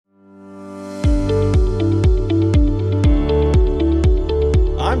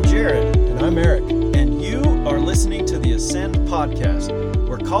I'm Jared. And I'm Eric. And you are listening to the Ascend podcast,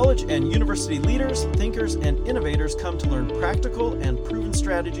 where college and university leaders, thinkers, and innovators come to learn practical and proven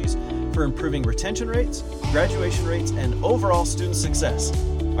strategies for improving retention rates, graduation rates, and overall student success.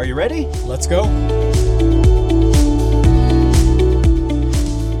 Are you ready? Let's go.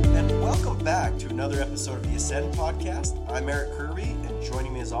 And welcome back to another episode of the Ascend podcast. I'm Eric Kirby, and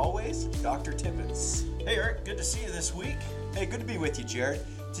joining me as always, Dr. Tippins. Hey, Eric. Good to see you this week. Hey, good to be with you, Jared.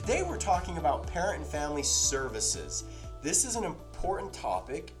 Today we're talking about parent and family services. This is an important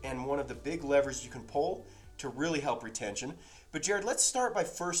topic and one of the big levers you can pull to really help retention. But Jared, let's start by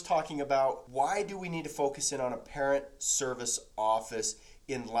first talking about why do we need to focus in on a parent service office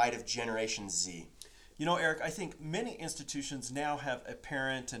in light of Generation Z? You know, Eric, I think many institutions now have a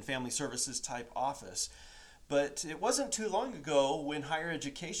parent and family services type office. But it wasn't too long ago when higher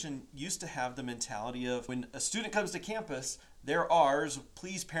education used to have the mentality of when a student comes to campus, they're ours,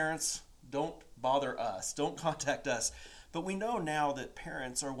 please parents, don't bother us, don't contact us. But we know now that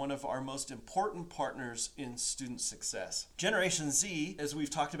parents are one of our most important partners in student success. Generation Z, as we've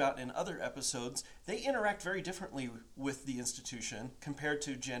talked about in other episodes, they interact very differently with the institution compared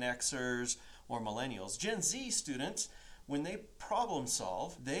to Gen Xers or millennials. Gen Z students, when they problem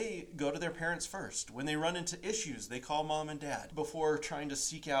solve, they go to their parents first. When they run into issues, they call mom and dad before trying to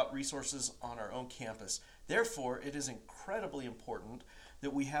seek out resources on our own campus. Therefore, it is incredibly important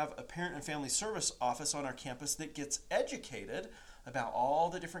that we have a parent and family service office on our campus that gets educated about all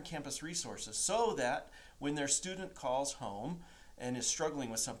the different campus resources so that when their student calls home and is struggling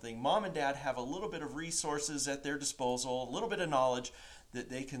with something, mom and dad have a little bit of resources at their disposal, a little bit of knowledge that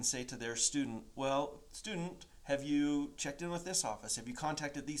they can say to their student, well, student, have you checked in with this office? Have you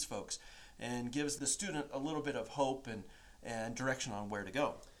contacted these folks? And gives the student a little bit of hope and direction on where to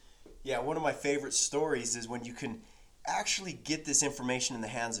go. Yeah, one of my favorite stories is when you can actually get this information in the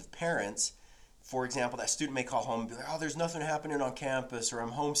hands of parents. For example, that student may call home and be like, oh, there's nothing happening on campus, or I'm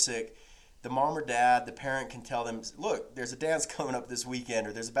homesick. The mom or dad, the parent can tell them, look, there's a dance coming up this weekend,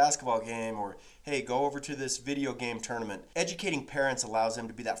 or there's a basketball game, or hey, go over to this video game tournament. Educating parents allows them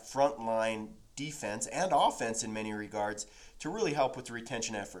to be that front line defense and offense in many regards to really help with the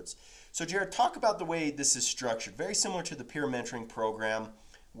retention efforts. So Jared, talk about the way this is structured. Very similar to the peer mentoring program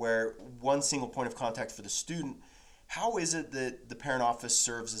where one single point of contact for the student. How is it that the parent office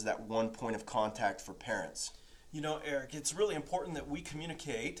serves as that one point of contact for parents? You know, Eric, it's really important that we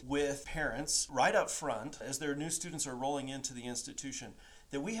communicate with parents right up front as their new students are rolling into the institution,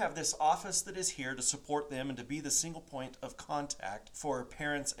 that we have this office that is here to support them and to be the single point of contact for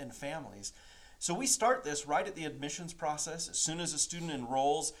parents and families. So we start this right at the admissions process. As soon as a student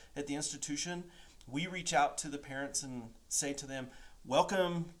enrolls at the institution, we reach out to the parents and say to them,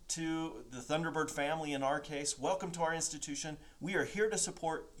 welcome to the Thunderbird family in our case. Welcome to our institution. We are here to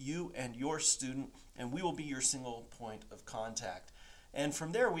support you and your student, and we will be your single point of contact. And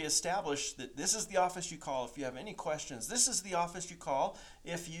from there, we establish that this is the office you call if you have any questions. This is the office you call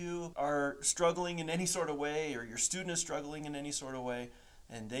if you are struggling in any sort of way or your student is struggling in any sort of way,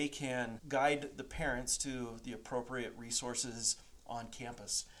 and they can guide the parents to the appropriate resources on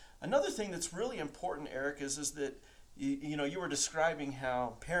campus. Another thing that's really important, Eric, is that you were describing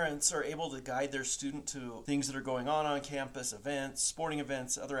how parents are able to guide their student to things that are going on campus, events, sporting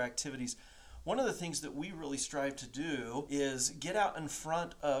events, other activities. One of the things that we really strive to do is get out in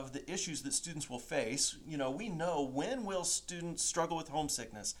front of the issues that students will face. You know, we know when will students struggle with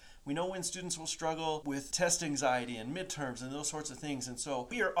homesickness. We know when students will struggle with test anxiety and midterms and those sorts of things. And so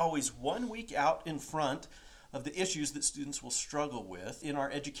we are always 1 week out in front of the issues that students will struggle with in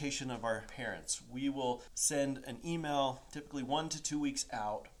our education of our parents. We will send an email typically 1 to 2 weeks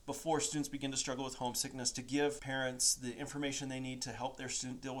out before students begin to struggle with homesickness to give parents the information they need to help their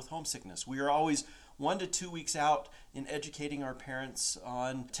student deal with homesickness. We are always 1 to 2 weeks out in educating our parents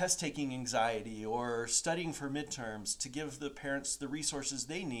on test-taking anxiety or studying for midterms to give the parents the resources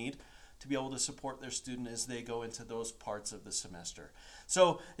they need to be able to support their student as they go into those parts of the semester.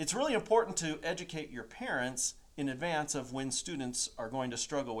 So it's really important to educate your parents in advance of when students are going to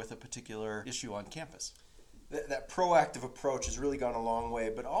struggle with a particular issue on campus. That proactive approach has really gone a long way,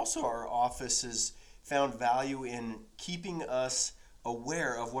 but also our office has found value in keeping us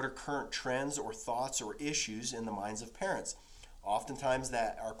aware of what are current trends or thoughts or issues in the minds of parents. Oftentimes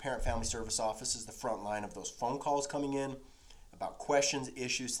that our parent family service office is the front line of those phone calls coming in about questions,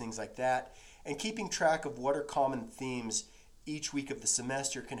 issues, things like that. And keeping track of what are common themes each week of the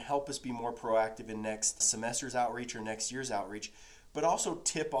semester can help us be more proactive in next semester's outreach or next year's outreach, but also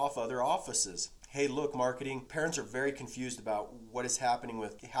tip off other offices. Hey, look, marketing, parents are very confused about what is happening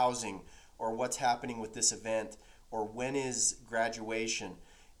with housing or what's happening with this event, or when is graduation.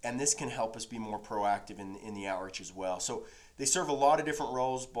 And this can help us be more proactive in the outreach as well. So they serve a lot of different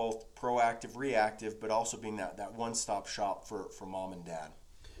roles, both proactive, reactive, but also being that one-stop shop for mom and dad.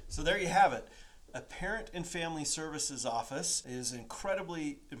 So there you have it. A Parent and Family Services office is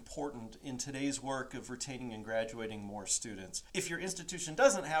incredibly important in today's work of retaining and graduating more students. If your institution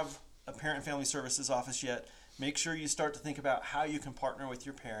doesn't have a Parent and Family Services office yet, make sure you start to think about how you can partner with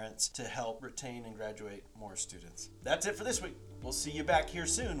your parents to help retain and graduate more students. That's it for this week. We'll see you back here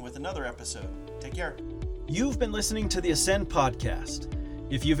soon with another episode. Take care. You've been listening to the Ascend podcast.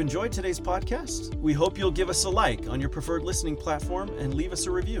 If you've enjoyed today's podcast, we hope you'll give us a like on your preferred listening platform and leave us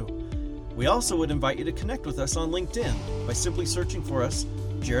a review. We also would invite you to connect with us on LinkedIn by simply searching for us,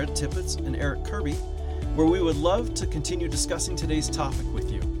 Jared Tippett and Eric Kirby, where we would love to continue discussing today's topic with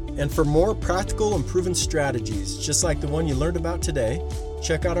you. And for more practical and proven strategies, just like the one you learned about today,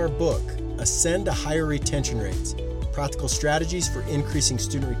 check out our book, Ascend to Higher Retention Rates, Practical Strategies for Increasing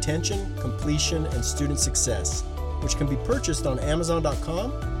Student Retention, Completion, and Student Success, which can be purchased on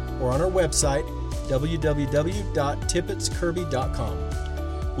Amazon.com or on our website,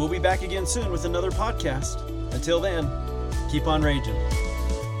 www.tippetskirby.com. We'll be back again soon with another podcast. Until then, keep on raging.